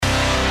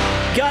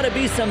Gotta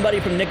Be Somebody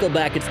from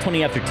Nickelback. It's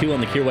 20 after 2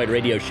 on the Kier White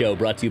Radio Show,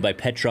 brought to you by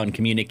Petron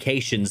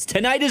Communications.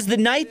 Tonight is the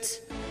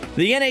night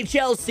the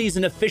NHL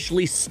season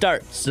officially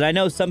starts. And I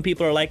know some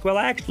people are like, well,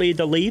 actually,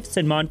 the Leafs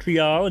in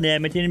Montreal and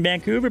Edmonton and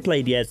Vancouver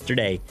played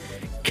yesterday.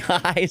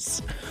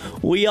 Guys,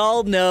 we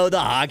all know the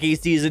hockey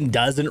season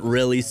doesn't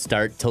really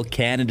start till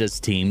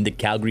Canada's team, the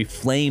Calgary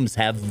Flames,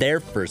 have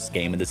their first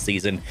game of the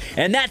season.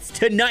 And that's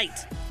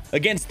tonight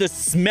against the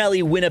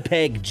smelly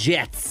Winnipeg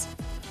Jets.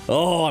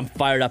 Oh, I'm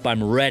fired up.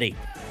 I'm ready.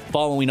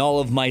 Following all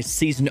of my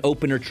season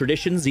opener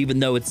traditions, even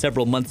though it's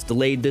several months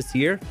delayed this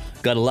year.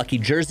 Got a lucky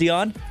jersey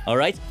on, all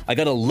right? I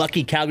got a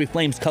lucky Calgary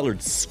Flames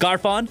colored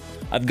scarf on.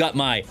 I've got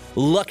my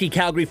lucky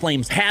Calgary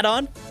Flames hat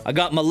on. I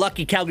got my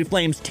lucky Calgary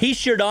Flames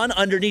t-shirt on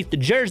underneath the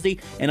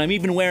jersey, and I'm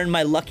even wearing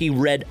my lucky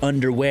red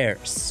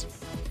underwears.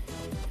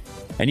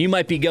 And you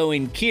might be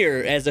going,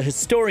 Kier, as a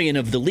historian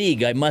of the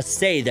league, I must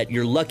say that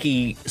your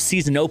lucky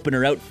season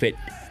opener outfit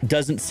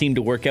doesn't seem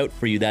to work out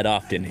for you that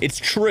often. It's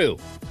true.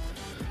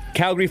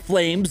 Calgary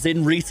Flames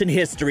in recent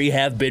history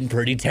have been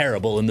pretty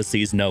terrible in the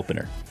season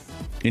opener.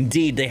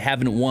 Indeed, they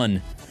haven't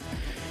won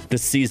the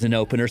season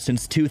opener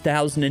since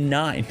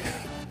 2009,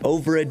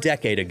 over a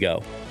decade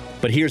ago.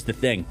 But here's the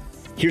thing.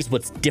 Here's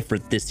what's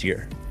different this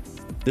year.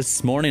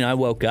 This morning I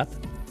woke up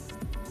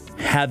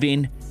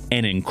having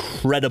an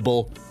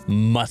incredible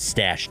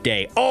mustache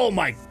day. Oh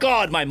my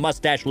God, my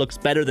mustache looks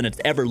better than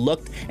it's ever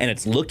looked, and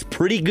it's looked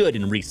pretty good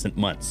in recent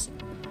months.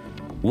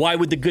 Why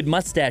would the good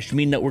mustache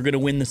mean that we're going to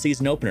win the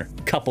season opener?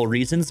 Couple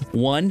reasons.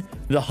 One,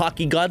 the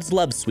hockey gods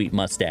love sweet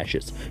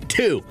mustaches.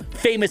 Two,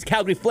 famous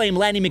Calgary Flame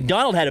Lanny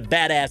McDonald had a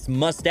badass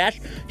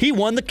mustache. He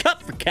won the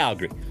cup for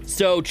Calgary.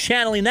 So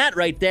channeling that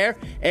right there.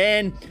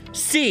 And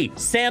C,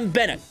 Sam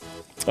Bennett,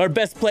 our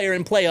best player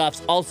in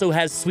playoffs, also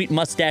has sweet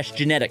mustache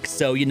genetics.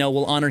 So,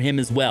 we'll honor him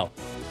as well.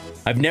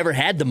 I've never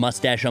had the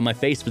mustache on my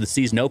face for the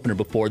season opener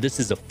before. This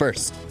is a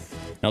first.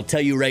 And I'll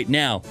tell you right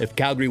now, if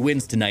Calgary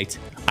wins tonight,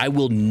 I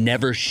will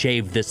never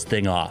shave this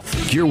thing off.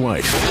 Kier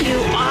White. You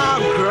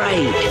are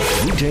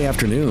great. Weekday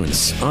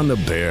afternoons on The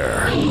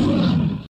Bear.